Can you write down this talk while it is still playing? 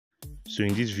So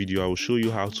in this video I will show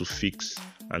you how to fix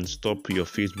and stop your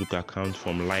Facebook account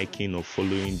from liking or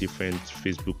following different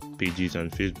Facebook pages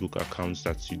and Facebook accounts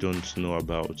that you don't know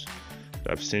about.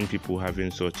 I've seen people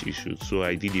having such issues, so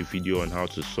I did a video on how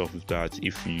to solve that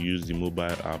if you use the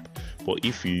mobile app. But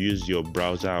if you use your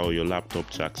browser or your laptop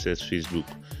to access Facebook,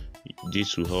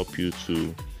 this will help you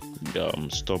to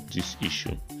stop this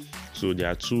issue. So there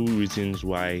are two reasons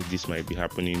why this might be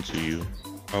happening to you.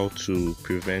 How to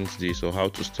prevent this or how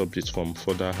to stop this from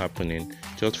further happening,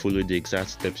 just follow the exact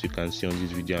steps you can see on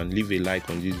this video and leave a like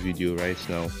on this video right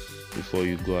now before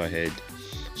you go ahead.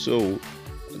 So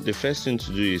the first thing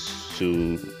to do is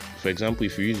to, for example,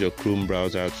 if you use your Chrome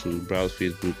browser to browse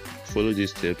Facebook, follow these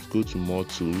steps. Go to more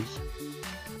tools,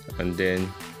 and then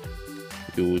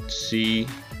you would see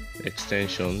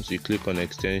extensions. You click on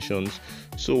extensions.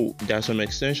 So there are some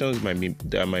extensions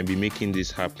that might be making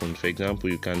this happen. For example,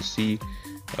 you can see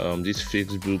this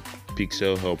Facebook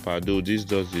Pixel Helper, though this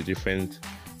does the different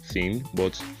thing,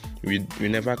 but we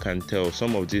never can tell.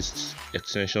 Some of these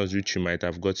extensions which you might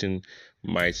have gotten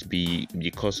might be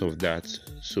because of that.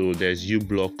 So there's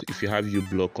uBlock. If you have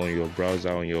uBlock on your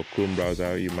browser, on your Chrome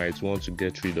browser, you might want to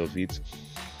get rid of it.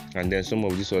 And then some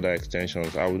of these other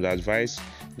extensions, I would advise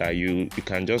that you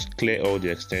can just clear all the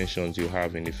extensions you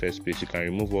have in the first place. You can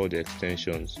remove all the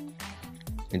extensions.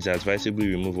 It's advisable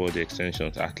you remove all the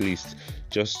extensions at least,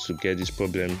 just to get this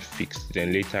problem fixed.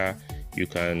 Then later you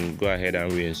can go ahead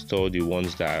and reinstall the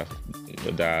ones that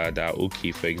are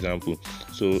okay. For example,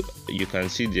 so you can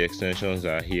see the extensions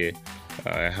are here.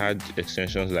 I had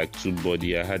extensions like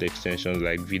TubeBuddy, I had extensions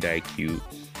like vidIQ,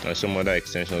 and some other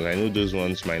extensions. I know those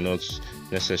ones might not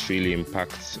necessarily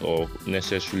impact or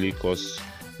necessarily cause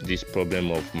this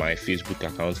problem of my Facebook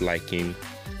account liking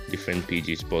different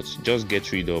pages, but just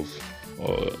get rid of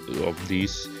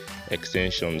these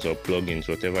extensions or plugins,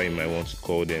 whatever you might want to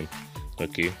call them.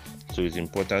 Okay, so it's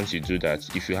important you do that.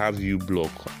 If you have uBlock,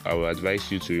 I will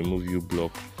advise you to remove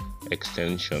uBlock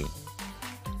extension.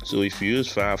 So if you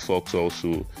use Firefox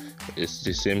also, it's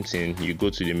the same thing. You go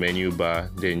to the menu bar,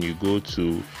 then you go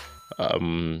to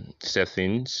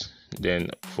settings,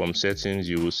 then from settings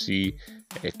you will see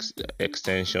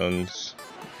extensions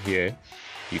here.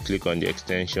 You click on the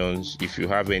extensions. If you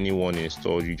have anyone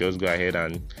installed, you just go ahead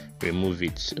and remove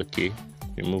it. Okay,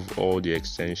 remove all the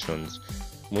extensions.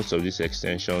 Most of these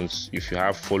extensions, if you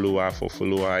have follower,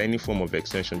 any form of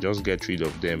extension, just get rid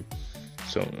of them.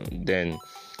 So then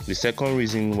the second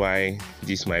reason why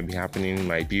this might be happening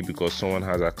might be because someone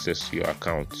has access to your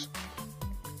account.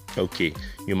 Okay,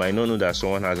 you might not know that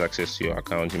someone has access to your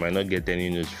account. You might not get any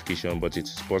notification, but it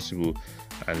is possible.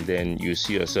 And then you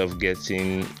see yourself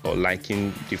getting or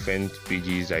liking different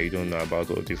pages that you don't know about,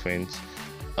 or different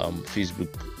Facebook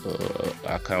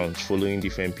accounts, following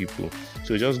different people.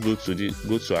 So just go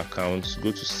to accounts,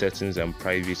 go to settings and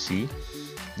privacy,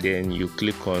 then you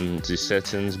click on the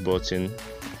settings button.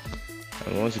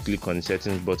 And once you click on the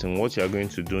settings button, what you are going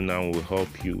to do now will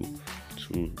help you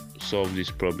to solve this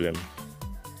problem.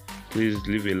 Please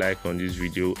leave a like on this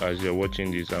video as you're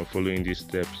watching this and following these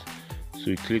steps. So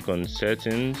you click on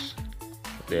settings,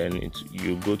 then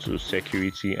you go to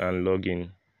security and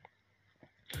login.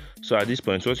 So at this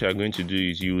point, what you are going to do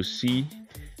is you will see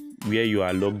where you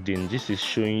are logged in. This is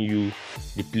showing you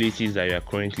the places that you are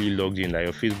currently logged in, that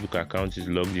your Facebook account is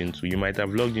logged into. You might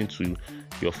have logged into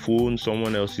your phone,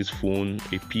 someone else's phone,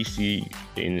 a PC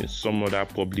in some other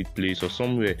public place or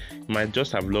somewhere. You might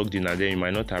just have logged in and then you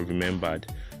might not have remembered.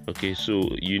 Okay, so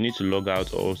you need to log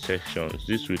out all sections.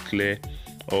 This will clear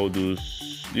all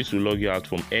those. This will log you out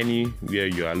from anywhere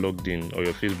you are logged in, or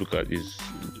your Facebook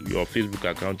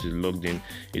account is logged in.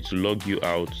 It will log you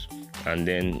out, and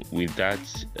then with that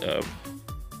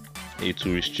it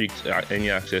will restrict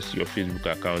any access to your Facebook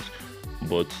account.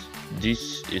 But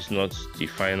this is not the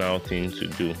final thing to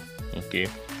do. Okay,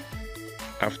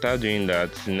 after doing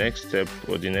that, the next step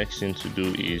or the next thing to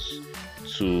do is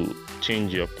to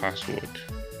change your password.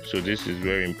 So this is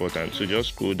very important. So just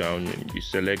scroll down and you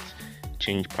select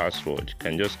change password. You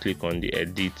can just click on the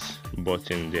edit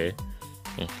button there,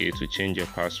 okay, to change your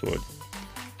password.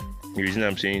 The reason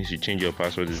I'm saying you should change your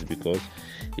password is because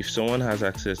if someone has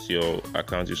access to your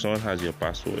account, if someone has your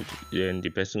password, then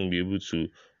the person will be able to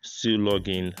still log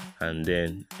in and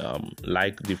then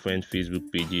like different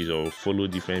Facebook pages or follow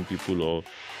different people or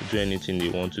do anything they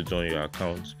want to do on your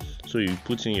account. So you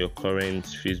put in your current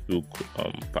Facebook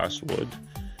password,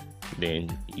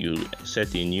 then you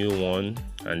set a new one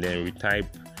and then retype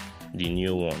the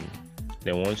new one.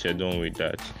 Then once you're done with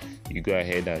that, you go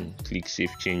ahead and click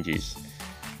save changes.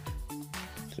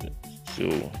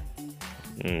 So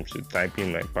type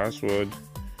in my password,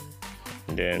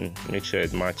 then make sure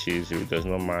it matches. If it does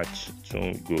not match, it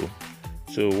won't go.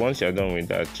 So once you're done with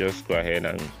that, just go ahead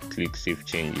and click save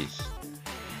changes.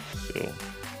 So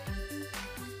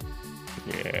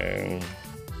yeah,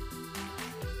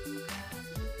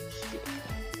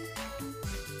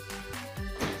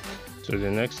 so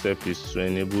the next step is to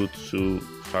enable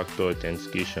two-factor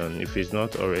authentication. If it's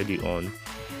not already on,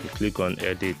 you click on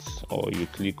edit or you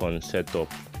click on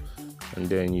setup, and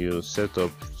then you set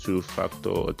up two-factor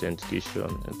authentication.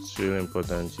 It's really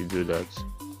important you do that.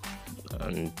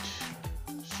 And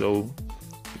so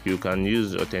you can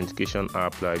use authentication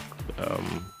app like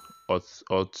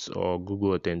Auth or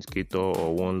Google Authenticator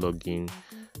or OneLogin,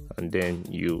 and then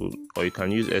you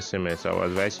can use SMS. I would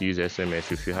advise you use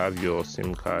SMS if you have your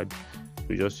SIM card.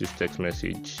 You just use text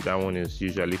message. That one is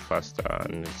usually faster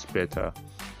and it's better,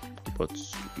 but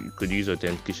you could use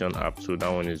authentication app, so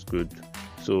that one is good.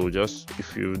 So just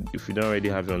if you don't already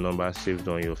have your number saved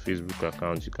on your Facebook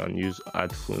account, you can use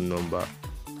add phone number.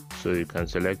 So you can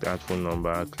select add phone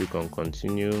number, click on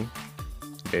continue,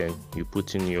 then you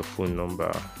put in your phone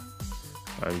number,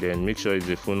 and then make sure it's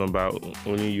a phone number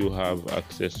only you have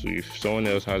access to. If someone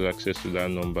else has access to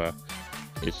that number,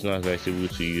 it's not advisable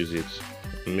to use it.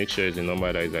 Make sure it's a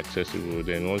number that is accessible.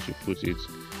 Then once you put it,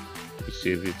 you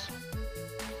save it.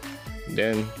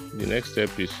 Then the next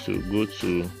step is to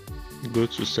go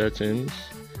to settings,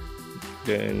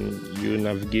 then you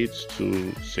navigate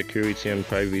to security and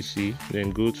privacy, then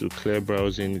go to clear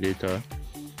browsing data,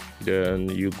 then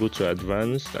you go to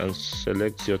advanced and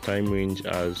select your time range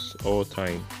as all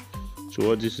time. So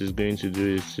what this is going to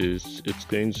do is it's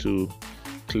going to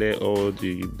clear all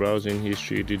the browsing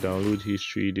history, the download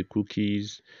history, the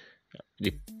cookies,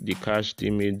 the cached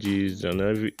images, and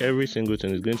every single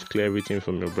thing. Is going to clear everything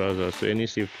from your browser, so any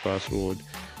saved password.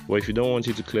 But if you don't want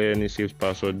it to clear any saved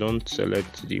password, don't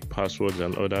select the passwords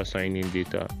and other sign-in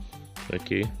data.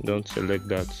 Okay, don't select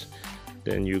that.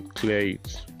 Then you clear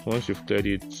it. Once you've cleared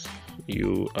it,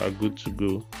 you are good to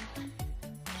go.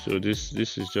 So this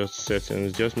is just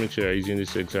settings. Just make sure you're using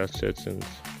this exact settings.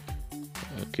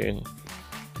 Okay.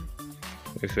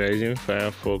 If you're using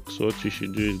Firefox, what you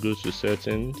should do is go to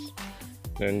settings,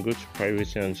 then go to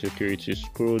privacy and security,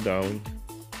 scroll down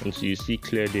until you see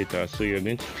clear data. So you're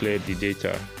going to clear the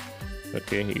data.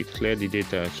 Okay, you clear the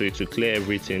data, so it will clear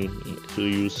everything. So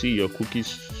you see your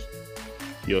cookies,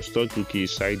 your stored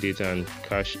cookies, site data, and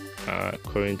cache are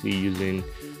currently using.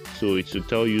 So it will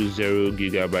tell you 0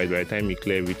 GB by the time you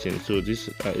clear everything. So this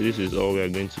is all we are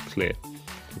going to clear.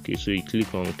 Okay, so you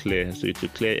click on clear, so it will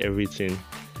clear everything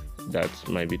that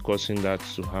might be causing that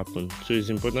to happen. So it's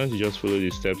important to just follow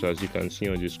the steps as you can see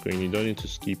on the screen. You don't need to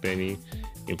skip any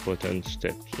important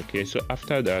steps. Okay, so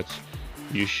after that,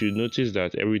 you should notice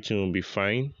that everything will be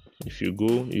fine. If you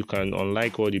go, you can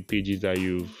unlike all the pages that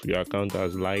your account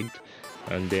has liked,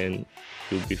 and then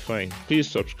you'll be fine. Please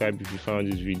subscribe if you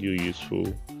found this video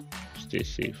useful. Stay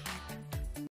safe.